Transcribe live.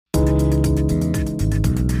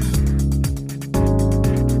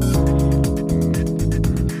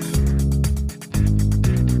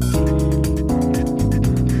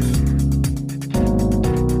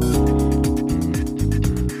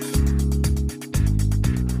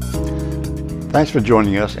Thanks for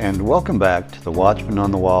joining us and welcome back to the Watchman on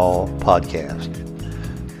the Wall podcast.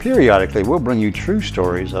 Periodically, we'll bring you true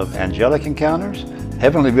stories of angelic encounters,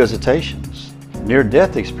 heavenly visitations,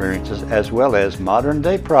 near-death experiences, as well as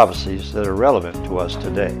modern-day prophecies that are relevant to us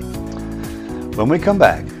today. When we come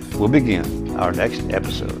back, we'll begin our next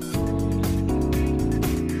episode.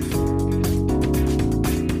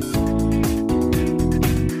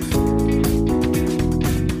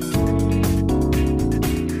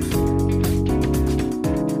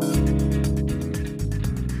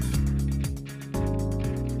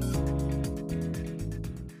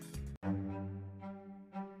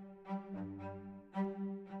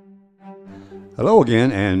 Hello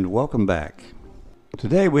again and welcome back.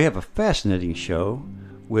 Today we have a fascinating show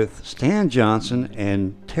with Stan Johnson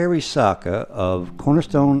and Terry Saka of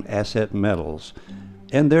Cornerstone Asset Metals,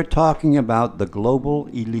 and they're talking about the global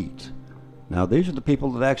elite. Now these are the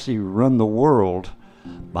people that actually run the world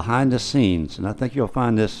behind the scenes, and I think you'll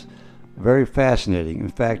find this very fascinating. In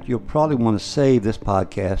fact, you'll probably want to save this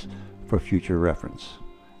podcast for future reference.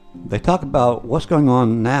 They talk about what's going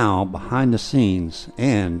on now behind the scenes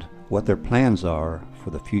and what their plans are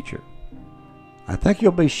for the future. I think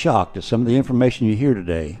you'll be shocked at some of the information you hear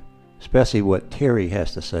today, especially what Terry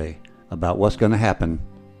has to say about what's going to happen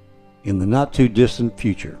in the not too distant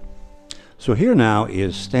future. So here now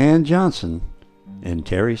is Stan Johnson and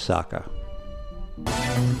Terry Saka.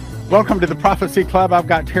 Welcome to the Prophecy Club. I've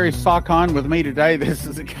got Terry Saka on with me today. This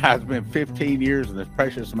is a guy who's been 15 years in this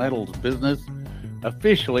precious metals business.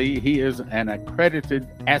 Officially, he is an accredited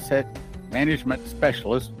asset management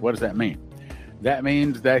specialist. What does that mean? That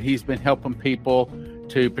means that he's been helping people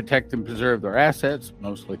to protect and preserve their assets,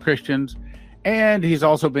 mostly Christians. And he's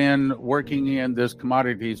also been working in this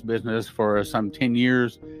commodities business for some 10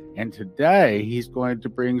 years. And today he's going to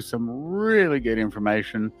bring some really good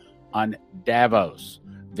information on Davos,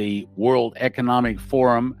 the World Economic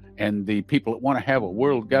Forum, and the people that want to have a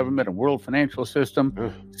world government, a world financial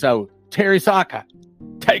system. So Terry Saka,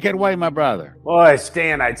 take it away, my brother. Boy,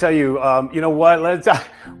 Stan, I tell you, you know what?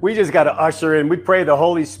 We just got to usher in. We pray the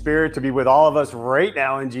Holy Spirit to be with all of us right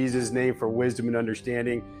now in Jesus' name for wisdom and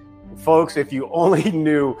understanding. Folks, if you only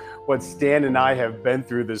knew what Stan and I have been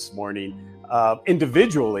through this morning,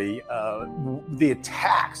 individually, the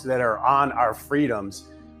attacks that are on our freedoms.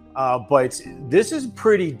 But this is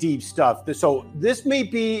pretty deep stuff. So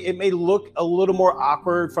it may look a little more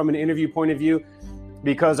awkward from an interview point of view,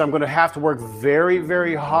 because I'm going to have to work very,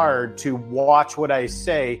 very hard to watch what I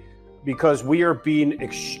say, because we are being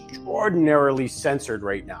extraordinarily censored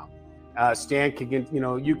right now. Stan,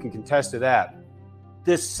 you can contest to that.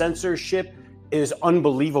 This censorship is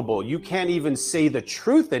unbelievable. You can't even say the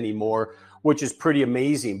truth anymore, which is pretty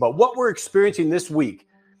amazing. But what we're experiencing this week,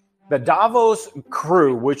 the Davos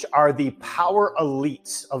crew, which are the power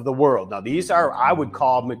elites of the world. Now, these are, I would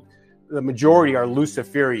call the majority are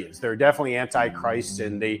Luciferians. They're definitely antichrists,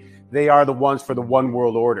 and they are the ones for the one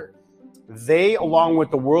world order. They, along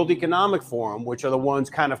with the World Economic Forum, which are the ones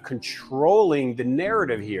kind of controlling the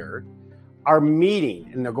narrative here, are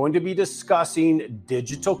meeting, and they're going to be discussing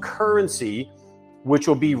digital currency, which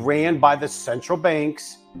will be ran by the central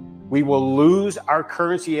banks. We will lose our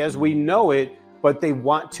currency as we know it, but they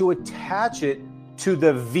want to attach it to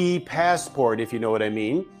the V passport, if you know what I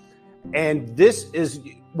mean. And this is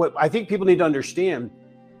what I think people need to understand.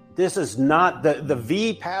 This is not, the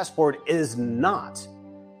V passport is not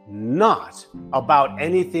about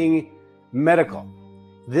anything medical.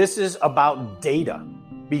 This is about data,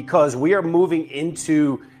 because we are moving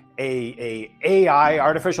into a AI,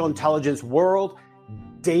 artificial intelligence world.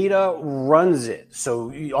 Data runs it.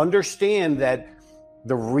 So you understand that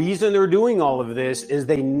the reason they're doing all of this is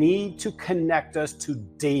they need to connect us to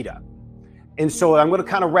data. And so I'm going to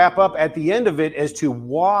kind of wrap up at the end of it as to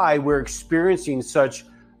why we're experiencing such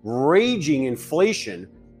raging inflation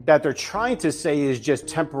that they're trying to say is just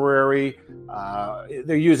temporary.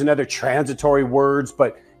 They're using other transitory words,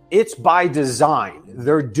 but it's by design.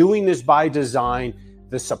 They're doing this by design.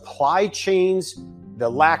 The supply chains, the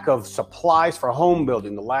lack of supplies for home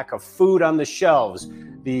building, the lack of food on the shelves,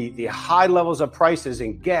 the high levels of prices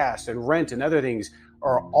in gas and rent and other things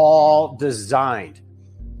are all designed.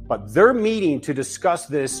 But they're meeting to discuss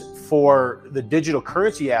this for the digital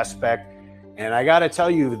currency aspect. And I got to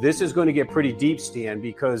tell you, this is going to get pretty deep, Stan,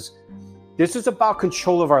 because this is about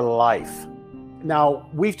control of our life. Now,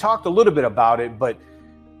 we've talked a little bit about it, but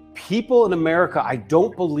people in America, I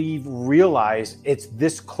don't believe, realize it's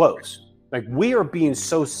this close. Like, we are being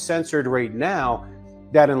so censored right now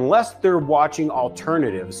that unless they're watching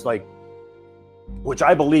alternatives, like, which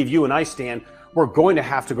I believe you and I, Stan, we're going to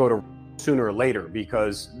have to go to sooner or later,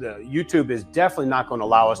 because YouTube is definitely not going to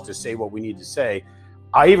allow us to say what we need to say.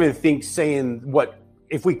 I even think saying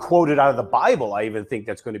if we quote it out of the Bible, I even think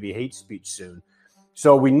that's going to be hate speech soon.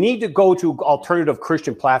 So we need to go to alternative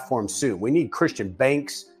Christian platforms soon. We need Christian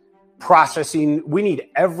banks, processing. We need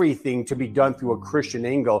everything to be done through a Christian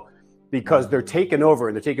angle, because they're taking over,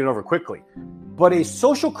 and they're taking over quickly. But a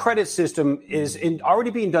social credit system is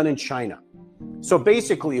already being done in China. So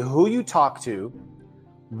basically, who you talk to,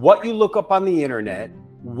 what you look up on the internet,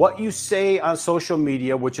 what you say on social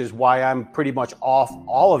media, which is why I'm pretty much off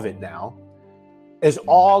all of it now, is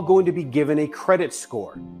all going to be given a credit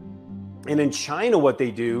score. And in China, what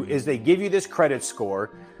they do is they give you this credit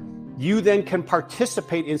score. You then can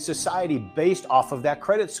participate in society based off of that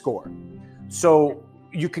credit score. So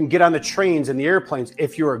you can get on the trains and the airplanes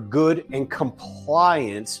if you're a good and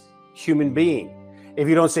compliant human being. If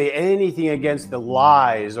you don't say anything against the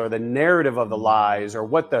lies or the narrative of the lies or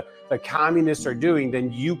what the communists are doing,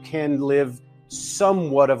 then you can live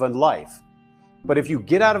somewhat of a life. But if you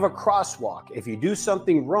get out of a crosswalk, if you do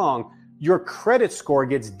something wrong, your credit score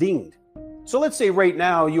gets dinged. So let's say right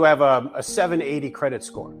now you have a 780 credit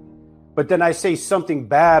score, but then I say something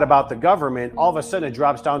bad about the government, all of a sudden it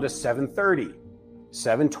drops down to 730,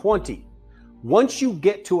 720. Once you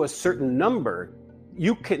get to a certain number,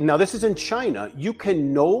 you can, now this is in China, you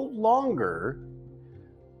can no longer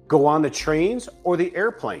go on the trains or the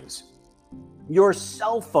airplanes. Your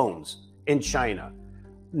cell phones in China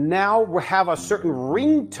now have a certain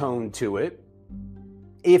ringtone to it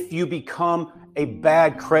if you become a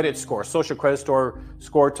bad credit score, social credit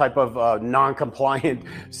score type of non-compliant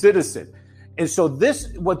citizen. And so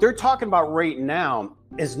what they're talking about right now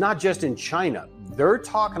is not just in China. They're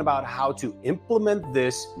talking about how to implement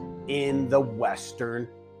this in the Western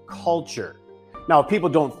culture. Now, if people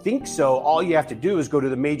don't think so, all you have to do is go to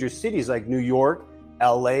the major cities like New York,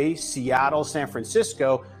 LA, Seattle, San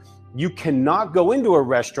Francisco. You cannot go into a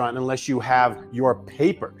restaurant unless you have your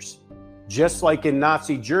papers. Just like in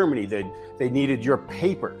Nazi Germany, they needed your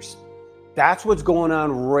papers. That's what's going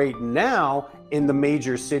on right now in the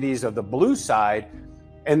major cities of the blue side.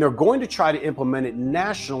 And they're going to try to implement it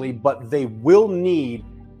nationally, but they will need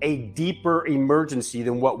a deeper emergency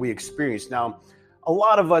than what we experienced. Now, a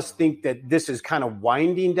lot of us think that this is kind of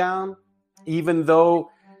winding down, even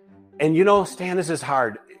though, and Stan, this is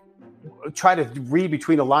hard. Try to read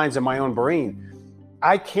between the lines in my own brain.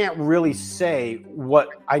 I can't really say what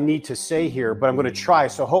I need to say here, but I'm going to try.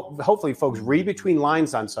 So hopefully folks read between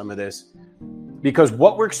lines on some of this, because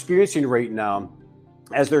what we're experiencing right now,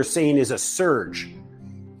 as they're saying, is a surge.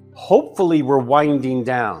 Hopefully we're winding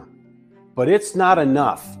down, but it's not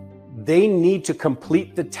enough. They need to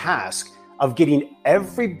complete the task of getting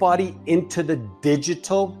everybody into the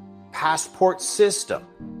digital passport system.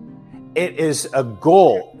 It is a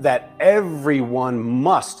goal that everyone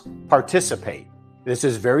must participate. This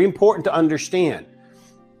is very important to understand.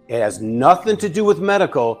 It has nothing to do with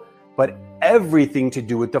medical, but everything to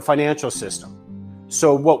do with the financial system.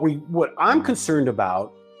 So what I'm concerned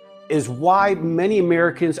about is why many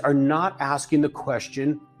Americans are not asking the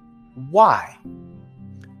question, why?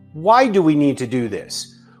 Why do we need to do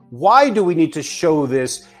this? Why do we need to show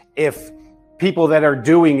this if people that are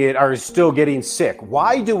doing it are still getting sick?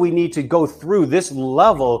 Why do we need to go through this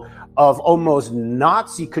level of almost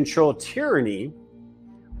Nazi-controlled tyranny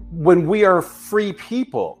when we are free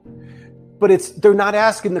people? But they're not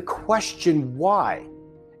asking the question why.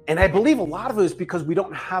 And I believe a lot of it is because we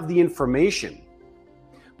don't have the information.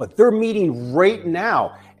 But they're meeting right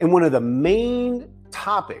now, and one of the main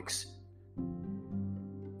topics,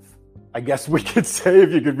 I guess we could say,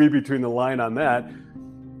 if you could read between the line on that,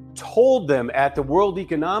 told them at the World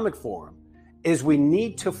Economic Forum, is we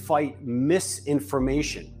need to fight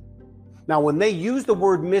misinformation. Now, when they use the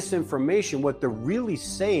word misinformation, what they're really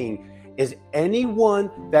saying is anyone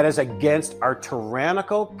that is against our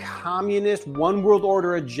tyrannical, communist, one world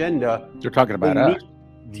order agenda. They're talking about us.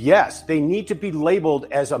 Yes, they need to be labeled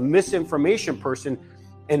as a misinformation person.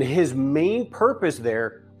 And his main purpose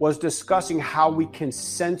there was discussing how we can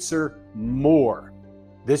censor more.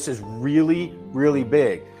 This is really, really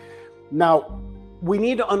big. Now, we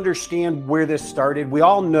need to understand where this started. We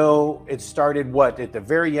all know it started at the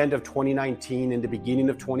very end of 2019 and the beginning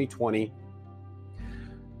of 2020.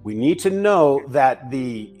 We need to know that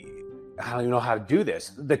I don't even know how to do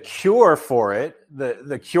this. The cure for it,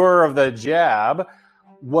 the cure of the jab,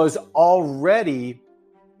 was already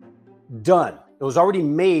done. It was already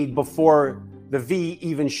made before the V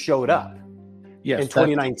even showed up. Yes, in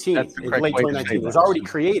 2019, in late 2019, it was already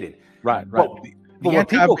created. Right. But the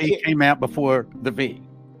anti-V came out before the V.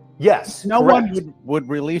 Yes, No correct. one would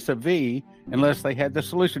release a V unless they had the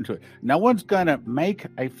solution to it. No one's going to make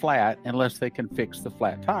a flat unless they can fix the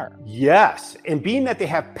flat tire. Yes. And being that they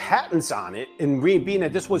have patents on it and being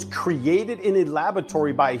that this was created in a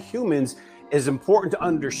laboratory by humans is important to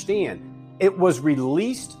understand. It was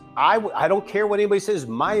released, I don't care what anybody says,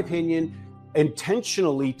 my opinion,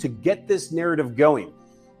 intentionally to get this narrative going.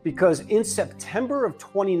 Because in September of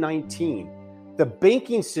 2019, the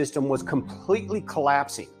banking system was completely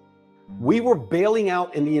collapsing. We were bailing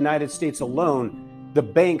out in the United States alone, the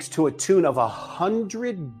banks to a tune of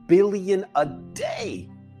 $100 billion a day.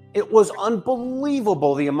 It was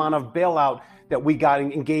unbelievable the amount of bailout that we got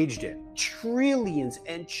engaged in. Trillions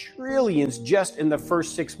and trillions just in the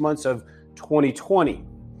first 6 months of 2020.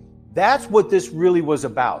 That's what this really was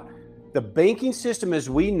about. The banking system as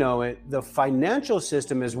we know it, the financial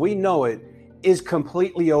system as we know it, is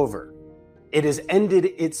completely over. It has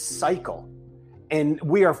ended its cycle. And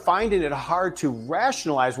we are finding it hard to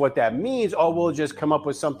rationalize what that means. Oh, we'll just come up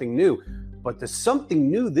with something new. But the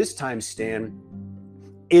something new this time, Stan,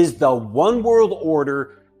 is the one world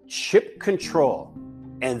order chip control.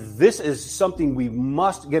 And this is something we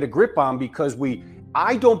must get a grip on because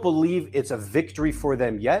I don't believe it's a victory for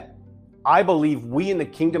them yet. I believe we in the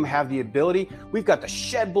kingdom have the ability. We've got the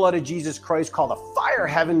shed blood of Jesus Christ called the fire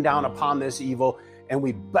of heaven down upon this evil. And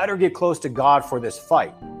we better get close to God for this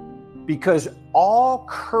fight. Because all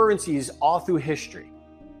currencies all through history,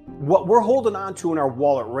 what we're holding on to in our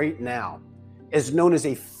wallet right now is known as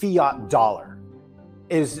a fiat dollar.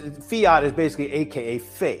 Fiat is basically AKA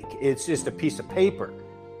fake. It's just a piece of paper.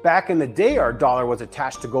 Back in the day, our dollar was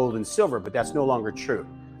attached to gold and silver, but that's no longer true.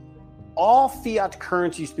 All fiat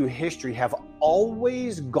currencies through history have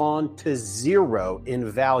always gone to zero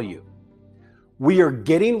in value. We are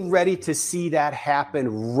getting ready to see that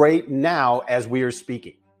happen right now as we are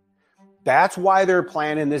speaking. That's why they're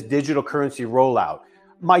planning this digital currency rollout.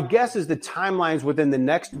 My guess is the timelines within the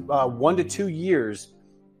next 1 to 2 years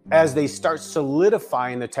as they start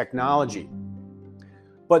solidifying the technology.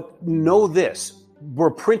 But know this,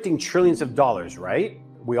 we're printing trillions of dollars, right?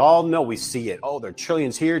 We all know, we see it. Oh, there are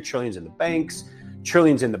trillions here, trillions in the banks,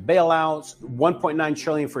 trillions in the bailouts, 1.9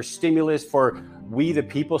 trillion for stimulus for we the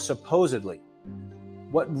people, supposedly.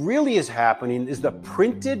 What really is happening is the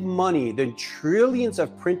printed money, the trillions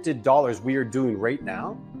of printed dollars we are doing right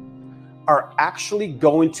now are actually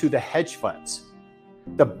going to the hedge funds,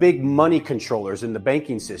 the big money controllers in the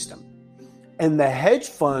banking system. And the hedge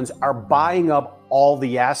funds are buying up all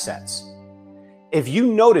the assets. If you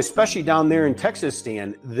notice, especially down there in Texas,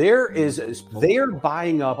 Stan, they are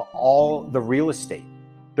buying up all the real estate.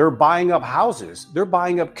 They're buying up houses. They're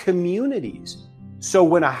buying up communities. So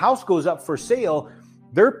when a house goes up for sale,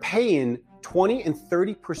 they're paying 20 and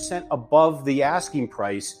 30% above the asking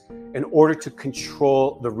price in order to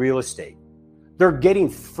control the real estate. They're getting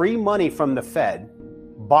free money from the Fed,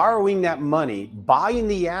 borrowing that money, buying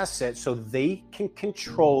the assets so they can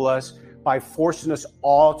control us by forcing us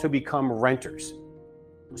all to become renters.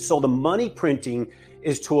 So the money printing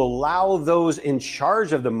is to allow those in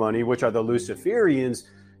charge of the money, which are the Luciferians,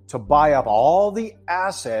 to buy up all the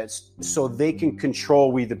assets so they can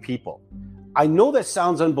control we the people. I know that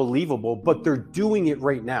sounds unbelievable, but they're doing it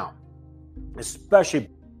right now. Especially,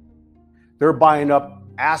 they're buying up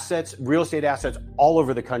assets, real estate assets all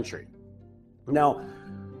over the country. Now,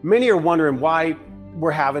 many are wondering why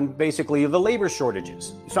we're having basically the labor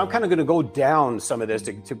shortages. So I'm kind of going to go down some of this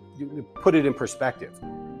to put it in perspective.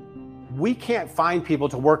 We can't find people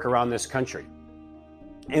to work around this country.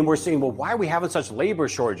 And we're saying, well, why are we having such labor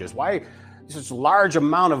shortages? Why such large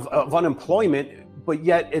amount of unemployment? But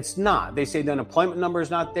yet it's not. They say the unemployment number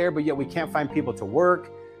is not there, but yet we can't find people to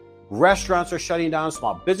work. Restaurants are shutting down.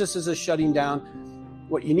 Small businesses are shutting down.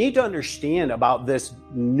 What you need to understand about this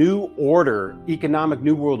new order, economic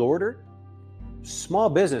new world order, small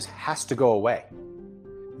business has to go away.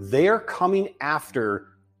 They're coming after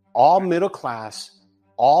all middle class,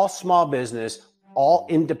 all small business, all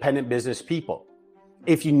independent business people.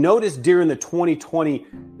 If you notice during the 2020,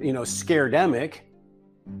 scaredemic,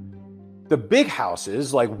 the big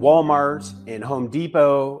houses like Walmart and Home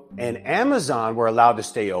Depot and Amazon were allowed to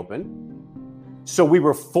stay open. So we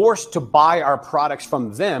were forced to buy our products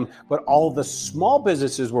from them, but all the small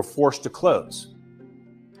businesses were forced to close.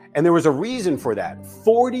 And there was a reason for that.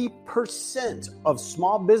 40% of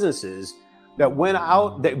small businesses that went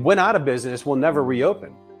out of business will never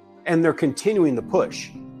reopen. And they're continuing the push.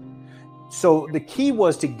 So the key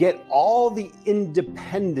was to get all the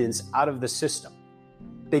independence out of the system.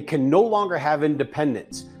 They can no longer have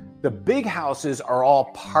independence. The big houses are all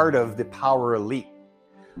part of the power elite.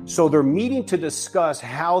 So they're meeting to discuss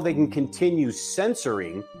how they can continue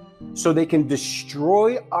censoring so they can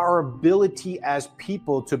destroy our ability as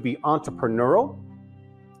people to be entrepreneurial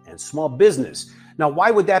and small business. Now,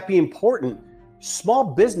 why would that be important? Small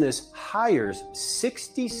business hires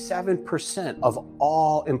 67% of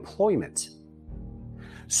all employment.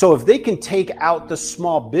 So if they can take out the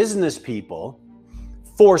small business people,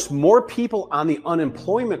 force more people on the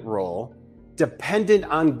unemployment roll, dependent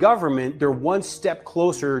on government, they're one step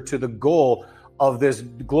closer to the goal of this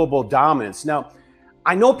global dominance. Now,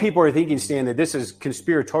 I know people are thinking, Stan, that this is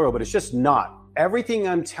conspiratorial, but it's just not. Everything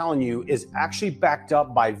I'm telling you is actually backed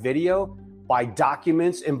up by video, by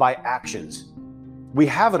documents, and by actions. We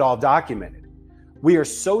have it all documented. We are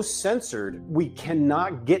so censored, we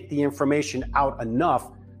cannot get the information out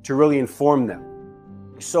enough to really inform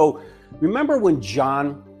them. So remember when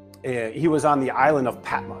John, he was on the island of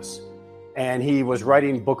Patmos and he was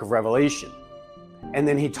writing Book of Revelation. And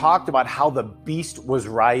then he talked about how the beast was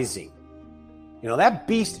rising. You know, that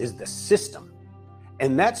beast is the system.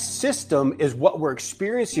 And that system is what we're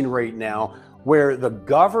experiencing right now, where the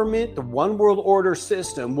government, the one world order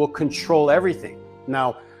system will control everything.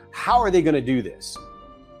 Now, how are they going to do this?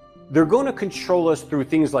 They're going to control us through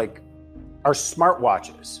things like our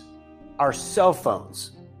smartwatches, our cell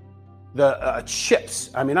phones, the chips.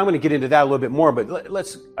 I mean, I'm going to get into that a little bit more, but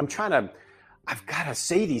I've got to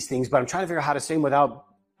say these things, but I'm trying to figure out how to say them without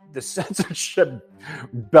the censorship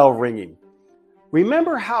bell ringing.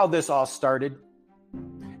 Remember how this all started?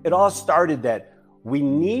 It all started that we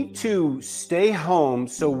need to stay home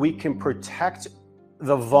so we can protect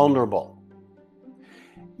the vulnerable.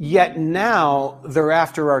 Yet now they're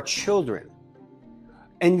after our children.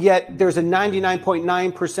 And yet there's a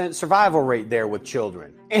 99.9% survival rate there with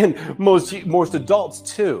children and most adults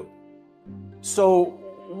too. So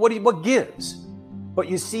what gives? But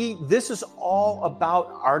you see, this is all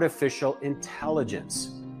about artificial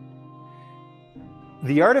intelligence.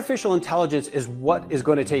 The artificial intelligence is what is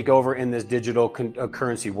going to take over in this digital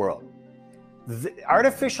currency world. The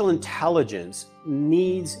artificial intelligence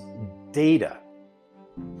needs data.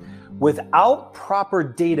 Without proper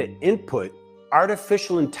data input,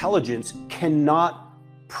 artificial intelligence cannot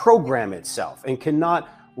program itself and cannot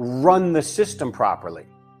run the system properly.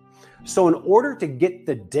 So in order to get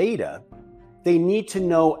the data, they need to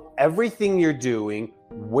know everything you're doing,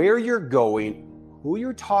 where you're going, who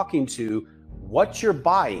you're talking to, what you're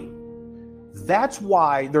buying. That's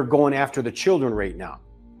why they're going after the children right now.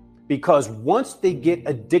 Because once they get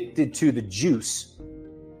addicted to the juice,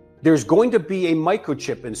 there's going to be a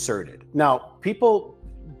microchip inserted. Now, people,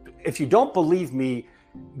 if you don't believe me,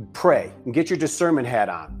 pray and get your discernment hat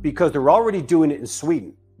on, because they're already doing it in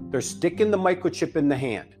Sweden. They're sticking the microchip in the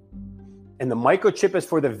hand. And the microchip is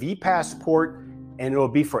for the V-Passport, and it'll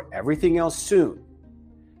be for everything else soon.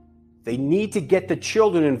 They need to get the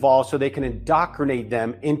children involved so they can indoctrinate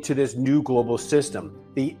them into this new global system.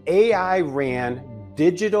 The AI-ran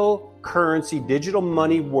digital currency, digital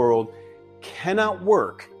money world cannot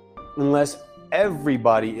work unless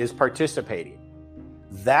everybody is participating.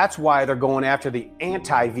 That's why they're going after the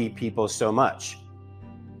anti-V people so much.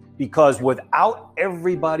 Because without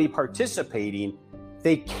everybody participating,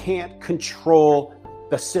 they can't control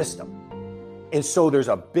the system. And so there's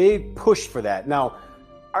a big push for that. Now,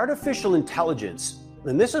 artificial intelligence,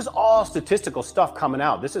 and this is all statistical stuff coming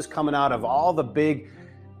out. This is coming out of all the big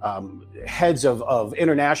heads of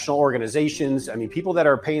international organizations. I mean, people that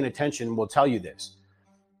are paying attention will tell you this.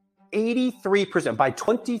 83%, by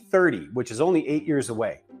 2030, which is only 8 years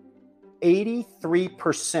away,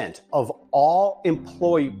 83% of all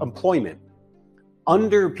employment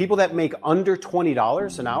under people that make under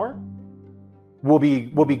 $20 an hour will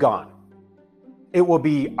be gone. It will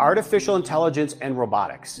be artificial intelligence and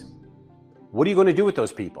robotics. What are you going to do with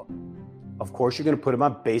those people? Of course, you're going to put them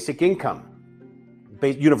on basic income,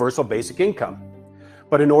 universal basic income.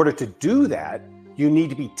 But in order to do that, you need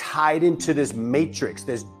to be tied into this matrix,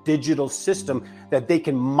 this digital system that they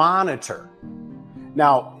can monitor.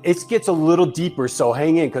 Now, it gets a little deeper, so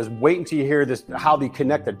hang in, because wait until you hear this, how they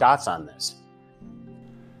connect the dots on this.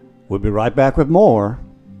 We'll be right back with more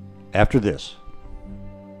after this.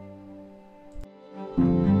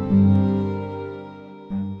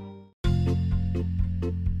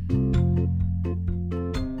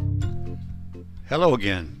 Hello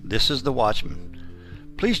again, this is The Watchman.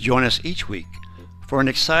 Please join us each week for an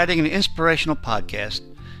exciting and inspirational podcast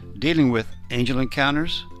dealing with angel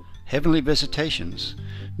encounters, heavenly visitations,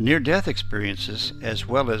 near-death experiences, as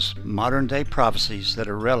well as modern-day prophecies that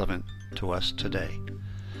are relevant to us today.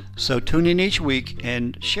 So tune in each week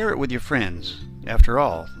and share it with your friends. After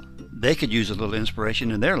all, they could use a little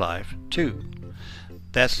inspiration in their life, too.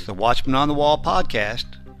 That's the Watchman on the Wall podcast,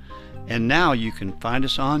 And now you can find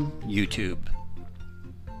us on YouTube.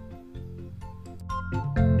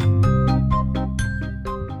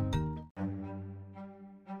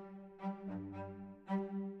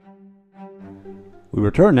 We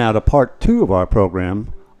return now to part 2 of our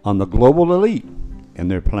program on the global elite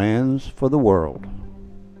and their plans for the world.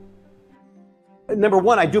 Number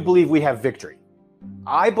one, I do believe we have victory.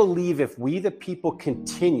 I believe if we, the people,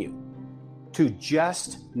 continue to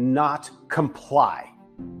just not comply,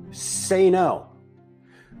 say no.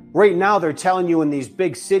 Right now, they're telling you in these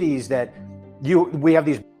big cities that we have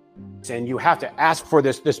these, and you have to ask for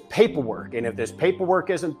this paperwork. And if this paperwork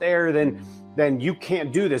isn't there, then you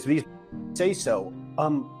can't do this. These say so.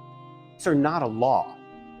 These are not a law.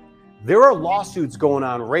 There are lawsuits going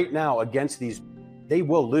on right now against these. They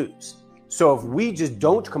will lose. So if we just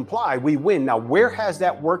don't comply, we win. Now, where has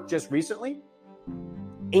that worked just recently?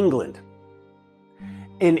 England.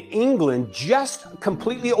 In England, just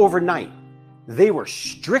completely overnight, they were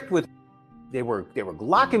strict with, they were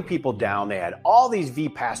locking people down. They had all these V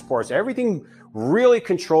passports, everything really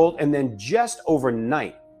controlled. And then just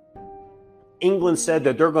overnight, England said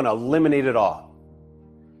that they're going to eliminate it all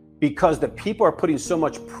because the people are putting so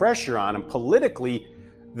much pressure on them politically,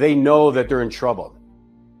 they know that they're in trouble.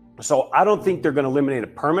 So I don't think they're going to eliminate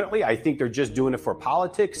it permanently. I think they're just doing it for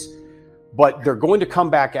politics, but they're going to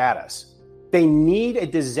come back at us. They need a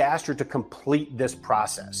disaster to complete this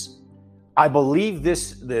process. I believe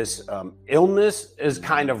this illness has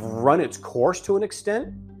kind of run its course to an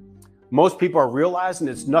extent. Most people are realizing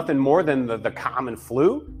it's nothing more than the common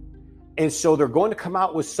flu. And so they're going to come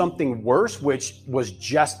out with something worse, which was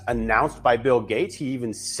just announced by Bill Gates. He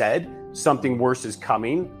even said something worse is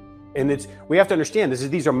coming. And we have to understand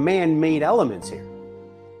these are man-made elements here.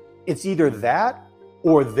 It's either that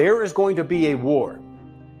or there is going to be a war.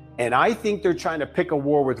 And I think they're trying to pick a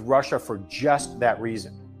war with Russia for just that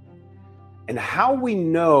reason. And how we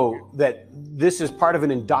know that this is part of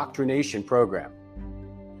an indoctrination program.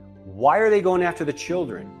 Why are they going after the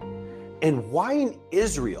children? And why in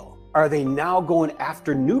Israel are they now going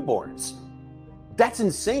after newborns? That's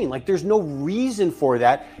insane. Like, there's no reason for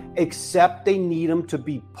that except they need them to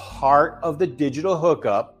be part of the digital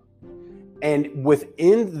hookup. And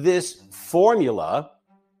within this formula,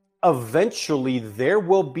 eventually there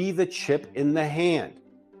will be the chip in the hand.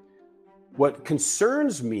 What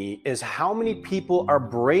concerns me is how many people are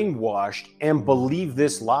brainwashed and believe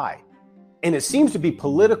this lie. And it seems to be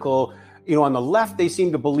political. On the left, they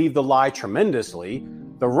seem to believe the lie tremendously.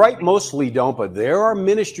 The right mostly don't, but there are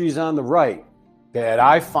ministries on the right that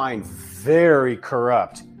I find very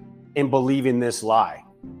corrupt in believing this lie.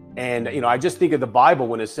 And, I just think of the Bible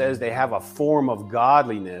when it says they have a form of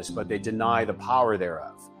godliness, but they deny the power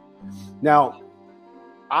thereof. Now,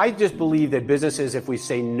 I just believe that businesses, if we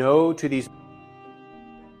say no to these,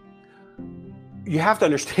 you have to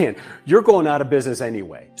understand, you're going out of business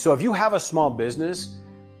anyway. So if you have a small business,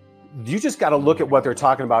 you just got to look at what they're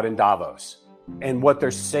talking about in Davos and what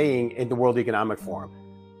they're saying in the World Economic Forum.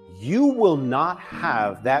 You will not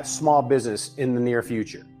have that small business in the near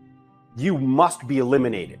future. You must be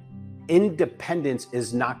eliminated. Independence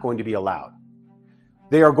is not going to be allowed.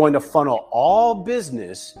 They are going to funnel all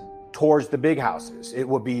business towards the big houses. It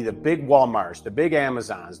will be the big Walmarts, the big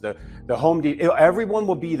Amazons, the Home Depot. Everyone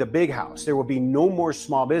will be the big house. There will be no more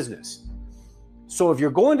small business. So if they're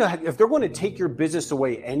going to take your business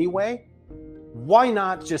away anyway, why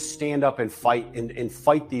not just stand up and fight and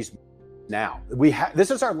fight these now?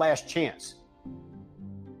 This is our last chance.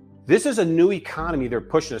 This is a new economy they're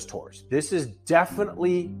pushing us towards. This is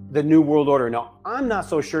definitely the new world order. Now, I'm not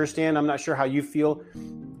so sure, Stan, I'm not sure how you feel,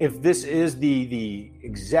 if this is the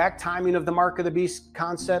exact timing of the mark of the beast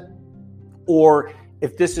concept, or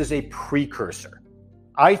if this is a precursor.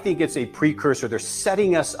 I think it's a precursor. They're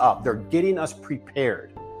setting us up. They're getting us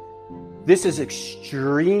prepared. This is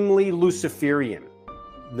extremely Luciferian.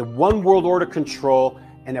 The one world order control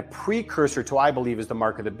and a precursor to, I believe, is the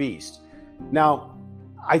mark of the beast. Now,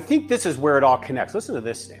 I think this is where it all connects. Listen to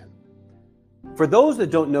this, Stan. For those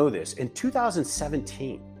that don't know this, in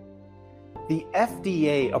 2017, the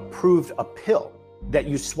FDA approved a pill that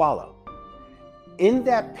you swallow. In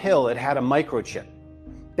that pill, it had a microchip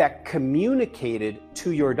that communicated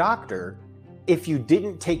to your doctor if you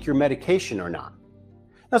didn't take your medication or not.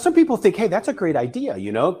 Now, some people think, hey, that's a great idea.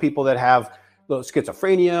 People that have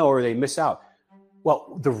schizophrenia or they miss out.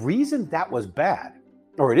 Well, the reason that was bad,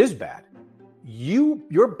 or it is bad,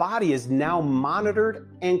 your body is now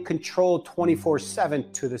monitored and controlled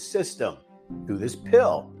 24/7 to the system through this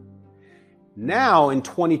pill. Now in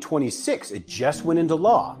 2026, it just went into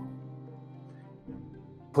law.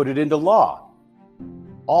 Put it into law.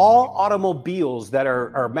 All automobiles that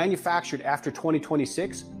are manufactured after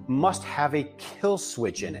 2026 must have a kill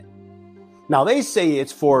switch in it. Now, they say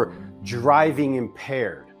it's for driving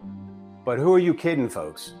impaired, but who are you kidding,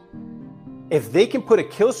 folks? If they can put a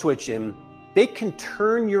kill switch in, they can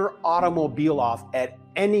turn your automobile off at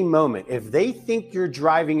any moment. If they think you're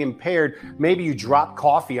driving impaired, maybe you dropped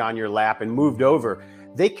coffee on your lap and moved over,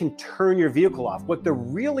 they can turn your vehicle off. What they're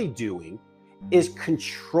really doing is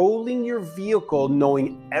controlling your vehicle,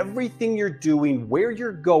 knowing everything you're doing, where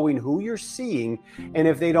you're going, who you're seeing, and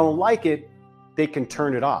if they don't like it, they can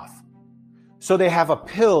turn it off. So they have a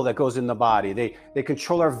pill that goes in the body. They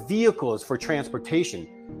control our vehicles for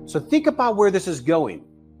transportation. So think about where this is going.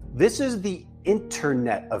 This is the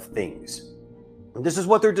Internet of Things. And this is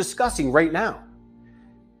what they're discussing right now.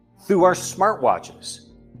 Through our smartwatches,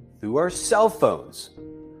 through our cell phones,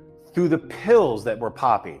 through the pills that we're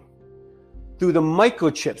popping, through the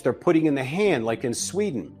microchips they're putting in the hand, like in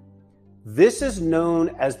Sweden. This is known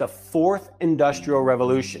as the fourth industrial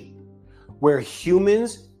revolution, where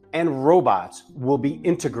humans and robots will be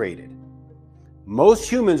integrated. Most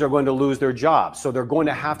humans are going to lose their jobs, so they're going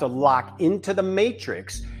to have to lock into the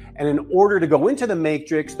matrix. And in order to go into the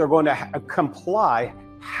matrix, they're going to have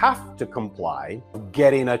to comply,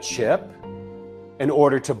 getting a chip in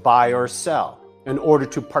order to buy or sell, in order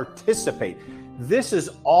to participate. This is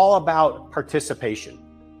all about participation.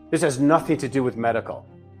 This has nothing to do with medical.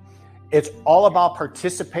 It's all about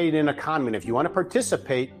participating in an economy. And if you want to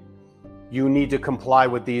participate, you need to comply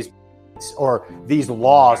with these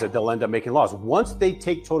laws that they'll end up making laws. Once they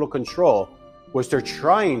take total control, which they're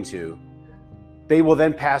trying to, they will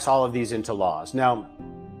then pass all of these into laws. Now,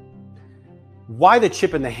 why the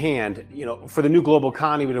chip in the hand, for the new global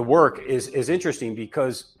economy to work is interesting,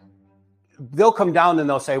 because they'll come down and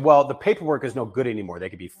they'll say, well, the paperwork is no good anymore. They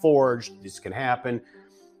could be forged. This can happen.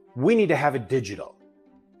 We need to have it digital.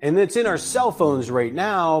 And it's in our cell phones right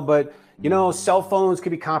now, but cell phones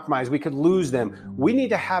could be compromised. We could lose them. We need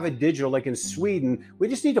to have it digital, like in Sweden. We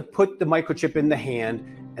just need to put the microchip in the hand,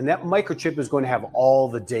 and that microchip is going to have all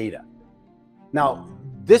the data. Now,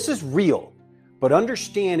 this is real, but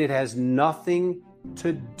understand it has nothing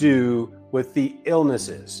to do with the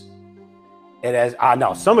illnesses. It has,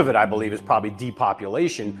 now some of it I believe is probably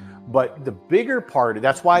depopulation, but the bigger part,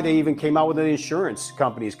 that's why they even came out with the insurance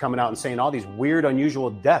companies coming out and saying all these weird,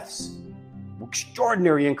 unusual deaths,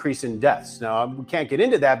 extraordinary increase in deaths. Now, we can't get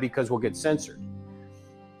into that because we'll get censored.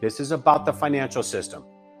 This is about the financial system.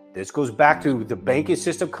 This goes back to the banking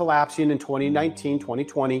system collapsing in 2019,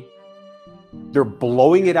 2020. They're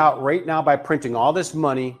blowing it out right now by printing all this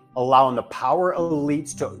money, allowing the power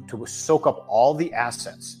elites to soak up all the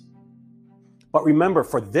assets. But remember,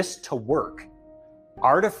 for this to work,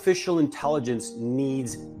 artificial intelligence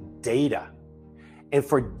needs data. And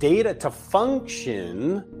for data to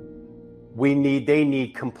function, they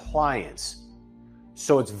need compliance.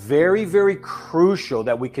 So it's very, very crucial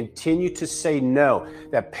that we continue to say no,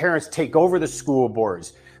 that parents take over the school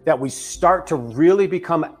boards, that we start to really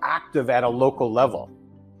become active at a local level.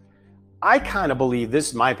 I kind of believe, this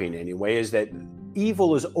is my opinion anyway, is that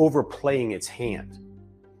evil is overplaying its hand.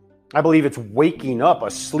 I believe it's waking up a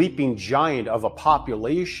sleeping giant of a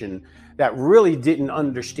population that really didn't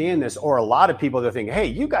understand this, or a lot of people that think, hey,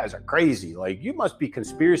 you guys are crazy. Like, you must be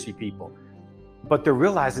conspiracy people. But they're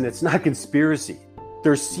realizing it's not conspiracy.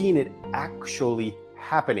 They're seeing it actually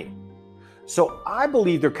happening. So I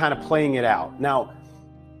believe they're kind of playing it out. Now,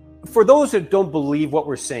 for those that don't believe what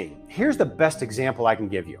we're saying, here's the best example I can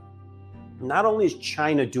give you. Not only is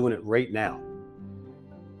China doing it right now,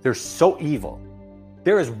 they're so evil.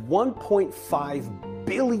 There is 1.5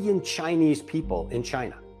 billion Chinese people in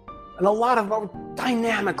China. And a lot of them are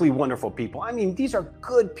dynamically wonderful people. I mean, these are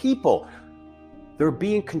good people. They're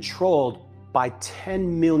being controlled by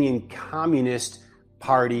 10 million Communist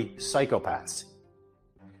Party psychopaths.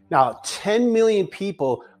 Now, 10 million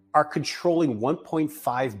people are controlling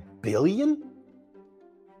 1.5 billion?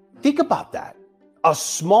 Think about that. A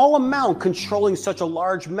small amount controlling such a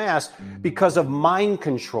large mass because of mind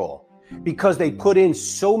control, because they put in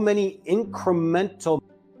so many incremental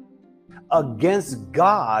against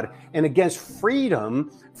God and against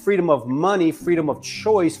freedom of money, freedom of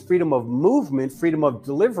choice, freedom of movement, freedom of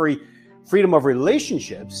delivery, freedom of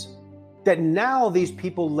relationships, that now these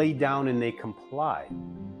people lay down and they comply.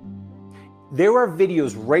 There are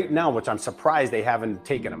videos right now, which I'm surprised they haven't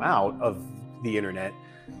taken them out of the internet,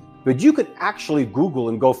 but you could actually Google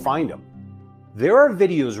and go find them. There are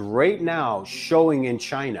videos right now showing in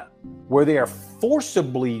China where they are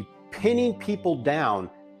forcibly pinning people down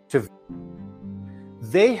to.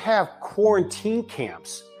 They have quarantine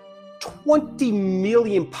camps, 20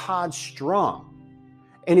 million pods strong.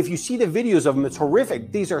 And if you see the videos of them, it's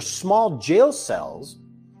horrific. These are small jail cells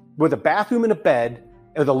with a bathroom and a bed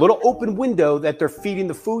with a little open window that they're feeding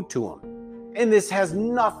the food to them. And this has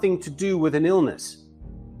nothing to do with an illness.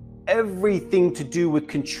 Everything to do with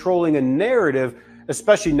controlling a narrative,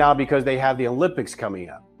 especially now because they have the Olympics coming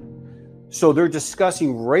up. So they're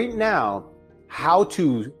discussing right now how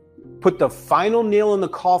to put the final nail in the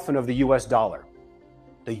coffin of the US dollar.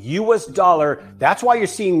 The US dollar, that's why you're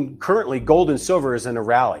seeing currently gold and silver is in a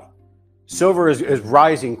rally. Silver is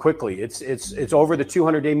rising quickly. It's over the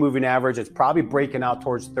 200-day moving average. It's probably breaking out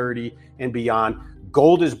towards 30 and beyond.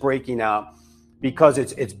 Gold is breaking out because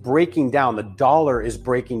it's breaking down. The dollar is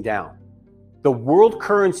breaking down. The world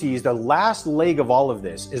currencies, the last leg of all of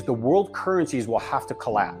this is the world currencies will have to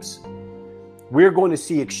collapse. We're going to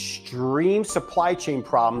see extreme supply chain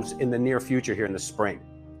problems in the near future here in the spring.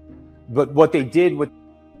 But what they did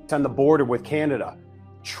on the border with Canada,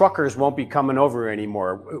 truckers won't be coming over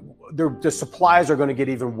anymore. The supplies are going to get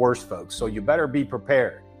even worse, folks. So you better be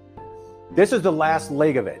prepared. This is the last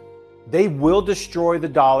leg of it. They will destroy the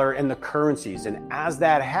dollar and the currencies. And as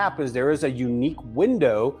that happens, there is a unique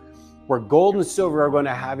window where gold and silver are going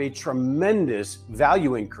to have a tremendous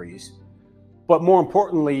value increase. But more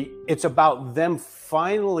importantly, it's about them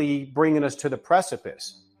finally bringing us to the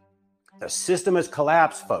precipice. The system has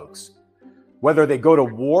collapsed, folks. Whether they go to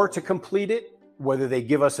war to complete it, whether they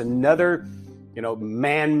give us another,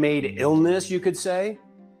 man-made illness, you could say,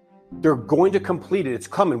 they're going to complete it. It's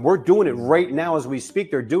coming. We're doing it right now as we speak.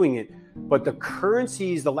 They're doing it. But the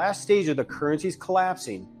currencies, the last stage of the currencies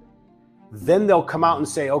collapsing, then they'll come out and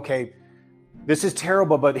say, okay, this is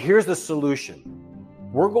terrible, but here's the solution.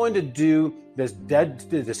 We're going to do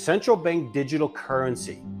the central bank digital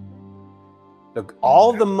currency.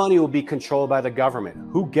 All the money will be controlled by the government.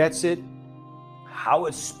 Who gets it? How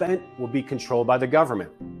it's spent will be controlled by the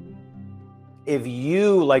government. If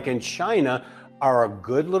you, like in China, are a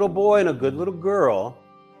good little boy and a good little girl,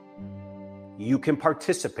 you can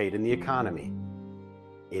participate in the economy.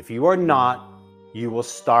 If you are not, you will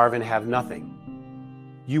starve and have nothing.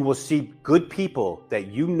 You will see good people that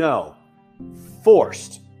you know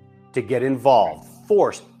forced to get involved,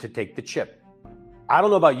 forced to take the chip. I don't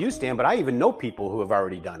know about you, Stan, but I even know people who have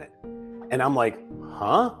already done it. And I'm like,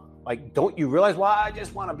 huh? Like, don't you realize, well, I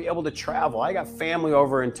just want to be able to travel. I got family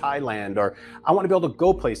over in Thailand, or I want to be able to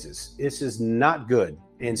go places. This is not good.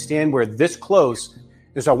 And Stan, we're this close.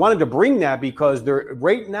 And so I wanted to bring that because they're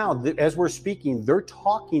right now, as we're speaking, they're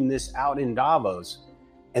talking this out in Davos.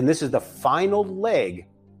 And this is the final leg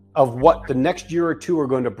of what the next year or two are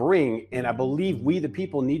going to bring. And I believe we, the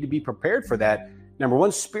people, need to be prepared for that. Number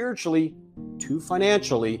one, spiritually, two,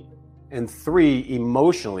 financially, and three,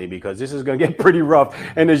 emotionally, because this is going to get pretty rough.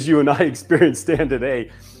 And as you and I experienced, Stan,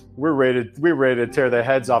 today, we're ready to tear the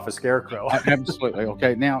heads off a scarecrow. Absolutely.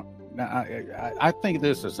 Okay. Now I think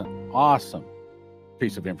this is an awesome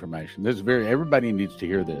piece of information. Everybody needs to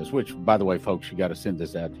hear this, which, by the way, folks, you got to send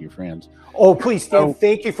this out to your friends. Oh, please, Stan,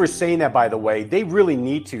 thank you for saying that, by the way. They really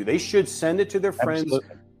need to. They should send it to their friends.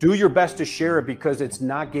 Absolutely. Do your best to share it because it's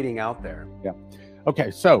not getting out there. Yeah.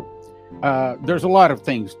 Okay. So there's a lot of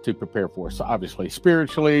things to prepare for. So obviously,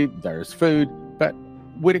 spiritually, there's food. But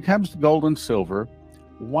when it comes to gold and silver,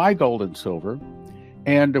 why gold and silver?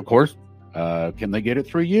 And of course, can they get it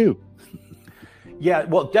through you? Yeah,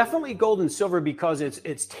 well, definitely gold and silver because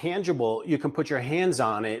it's tangible. You can put your hands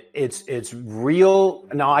on it. It's real.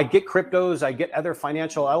 Now, I get cryptos, I get other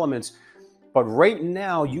financial elements, but right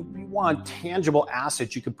now you want tangible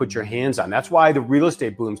assets you can put your hands on. That's why the real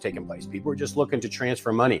estate boom's taking place. People are just looking to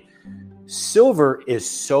transfer money. Silver is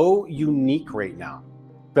so unique right now.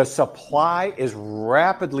 The supply is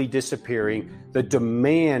rapidly disappearing. The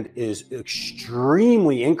demand is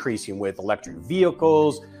extremely increasing with electric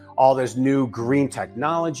vehicles, all this new green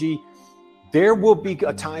technology. There will be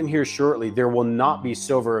a time here shortly, there will not be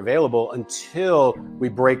silver available until we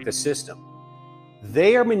break the system.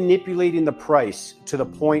 They are manipulating the price to the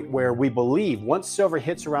point where we believe once silver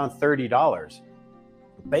hits around $30,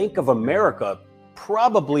 Bank of America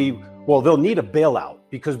they'll need a bailout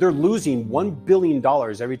because they're losing $1 billion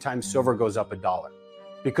every time silver goes up $1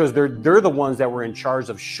 because they're the ones that were in charge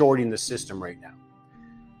of shorting the system right now.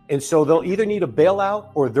 And so they'll either need a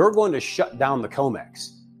bailout or they're going to shut down the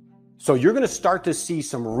COMEX. So you're going to start to see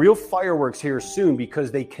some real fireworks here soon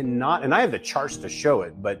because they cannot, and I have the charts to show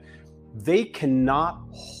it, but they cannot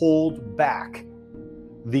hold back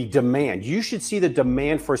the demand. You should see the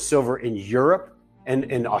demand for silver in Europe and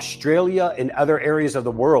in Australia and other areas of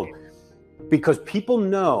the world because people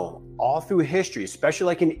know all through history, especially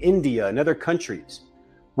like in India and other countries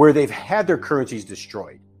where they've had their currencies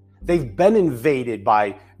destroyed. They've been invaded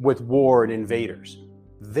with war and invaders.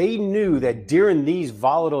 They knew that during these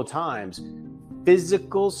volatile times,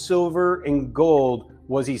 physical silver and gold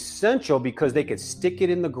was essential because they could stick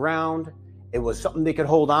it in the ground. It was something they could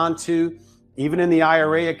hold on to. Even in the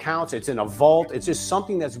IRA accounts, it's in a vault. It's just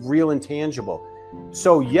something that's real and tangible.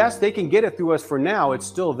 So yes, they can get it through us for now. It's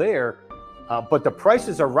still there, but the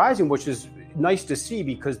prices are rising, which is nice to see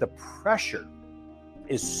because the pressure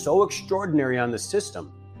is so extraordinary on the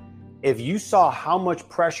system. If you saw how much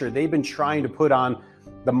pressure they've been trying to put on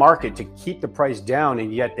the market to keep the price down,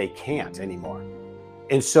 and yet they can't anymore.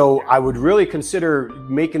 And so I would really consider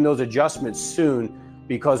making those adjustments soon,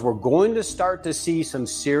 because we're going to start to see some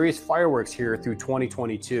serious fireworks here through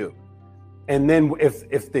 2022. And then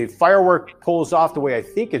if the firework pulls off the way I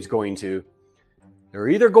think it's going to, they're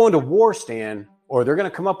either going to war, Stan, or they're going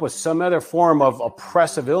to come up with some other form of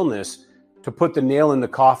oppressive illness to put the nail in the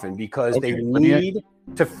coffin, because they need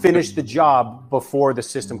to finish the job before the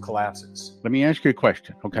system collapses. Let me ask you a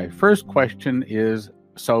question. Okay, first question is,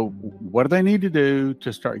 so what do they need to do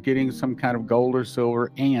to start getting some kind of gold or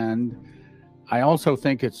silver? And I also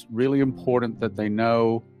think it's really important that they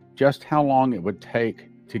know just how long it would take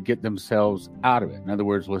to get themselves out of it. In other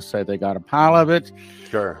words, let's say they got a pile of it.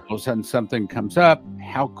 Sure. All of a sudden something comes up.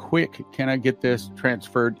 How quick can I get this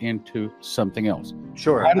transferred into something else?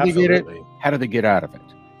 Sure. How do they get it? How do they get out of it?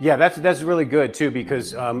 Yeah, that's really good too,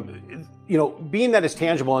 because being that it's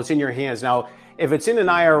tangible and it's in your hands now. If it's in an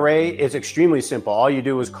IRA, it's extremely simple. All you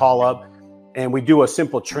do is call up, and we do a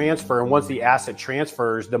simple transfer. And once the asset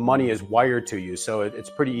transfers, the money is wired to you. So it's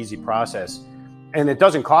a pretty easy process. And it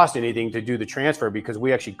doesn't cost anything to do the transfer, because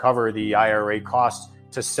we actually cover the IRA costs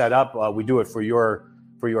to set up. We do it for your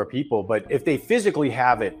people. But if they physically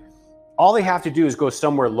have it, all they have to do is go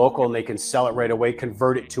somewhere local, and they can sell it right away,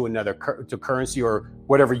 convert it to another to currency or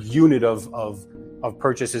whatever unit of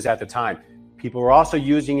purchases at the time. People are also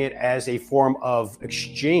using it as a form of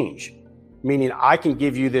exchange, meaning I can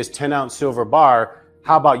give you this 10-ounce silver bar.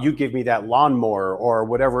 How about you give me that lawnmower or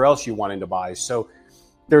whatever else you wanted to buy? So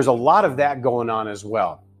there's a lot of that going on as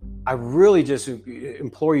well. I really just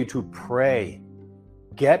implore you to pray,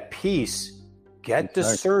 get peace, get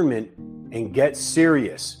discernment, and get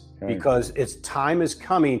serious, because its time is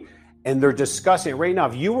coming, and they're discussing it right now.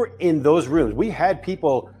 If you were in those rooms, we had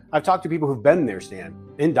people, I've talked to people who've been there, Stan,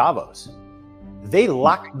 in Davos. They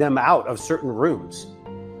locked them out of certain rooms.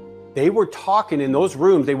 They were talking in those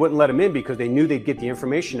rooms. They wouldn't let them in because they knew they'd get the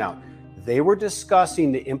information out. They were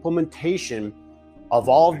discussing the implementation of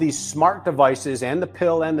all of these smart devices and the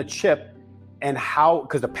pill and the chip, and how,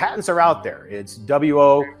 because the patents are out there. It's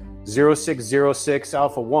WO0606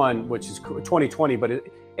 Alpha 1, which is 2020, but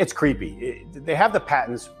it's creepy. They have the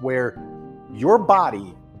patents where your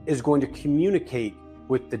body is going to communicate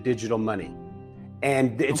with the digital money,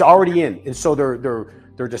 and it's already in. And so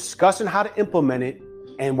they're discussing how to implement it,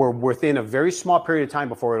 and we're within a very small period of time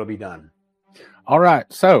before it'll be done. All right.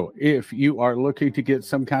 So if you are looking to get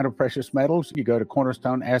some kind of precious metals, you go to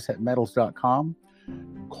cornerstoneassetmetals.com,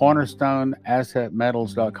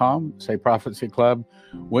 cornerstoneassetmetals.com, say Prophecy Club.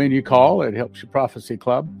 When you call, it helps your Prophecy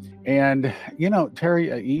Club. And,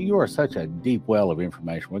 Terry, you are such a deep well of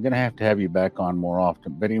information. We're going to have you back on more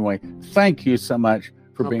often. But anyway, thank you so much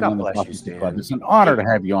for being on the Prophecy Club. It's an honor to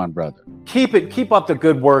have you on, brother. Keep up the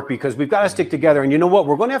good work, because we've got to stick together. And you know what?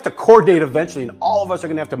 We're going to have to coordinate eventually, and all of us are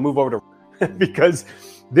going to have to move over to because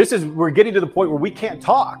we're getting to the point where we can't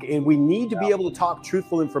talk, and we need to be able to talk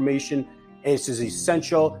truthful information. And it's as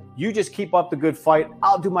essential. You just keep up the good fight.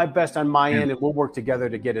 I'll do my best on my end, and we'll work together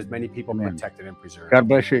to get as many people protected and preserved. God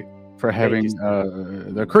bless you for having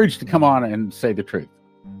the courage to come on and say the truth.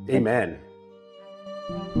 Amen.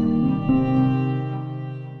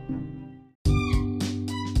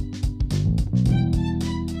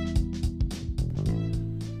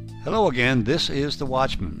 Hello again, this is The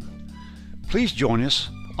Watchman. Please join us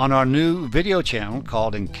on our new video channel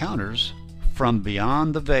called Encounters from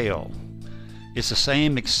Beyond the Veil. It's the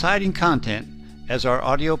same exciting content as our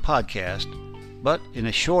audio podcast, but in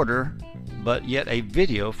a shorter, but yet a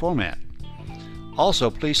video format. Also,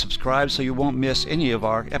 please subscribe so you won't miss any of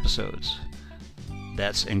our episodes.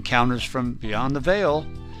 That's Encounters from Beyond the Veil,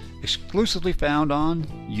 exclusively found on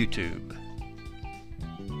YouTube.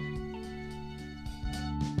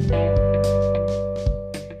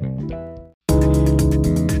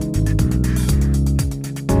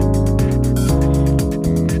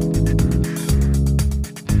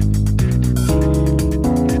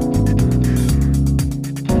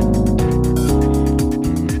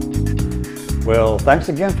 Well, thanks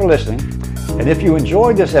again for listening. And if you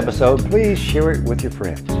enjoyed this episode, please share it with your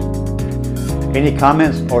friends. Any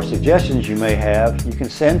comments or suggestions you may have, you can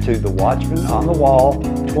send to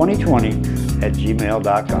thewatchmanonthewall2020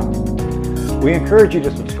 watchmenonthewall@gmail.com. We encourage you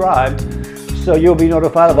to subscribe so you'll be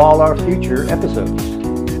notified of all our future episodes.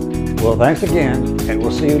 Well, thanks again, and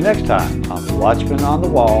we'll see you next time on the Watchmen on the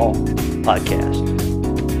Wall podcast.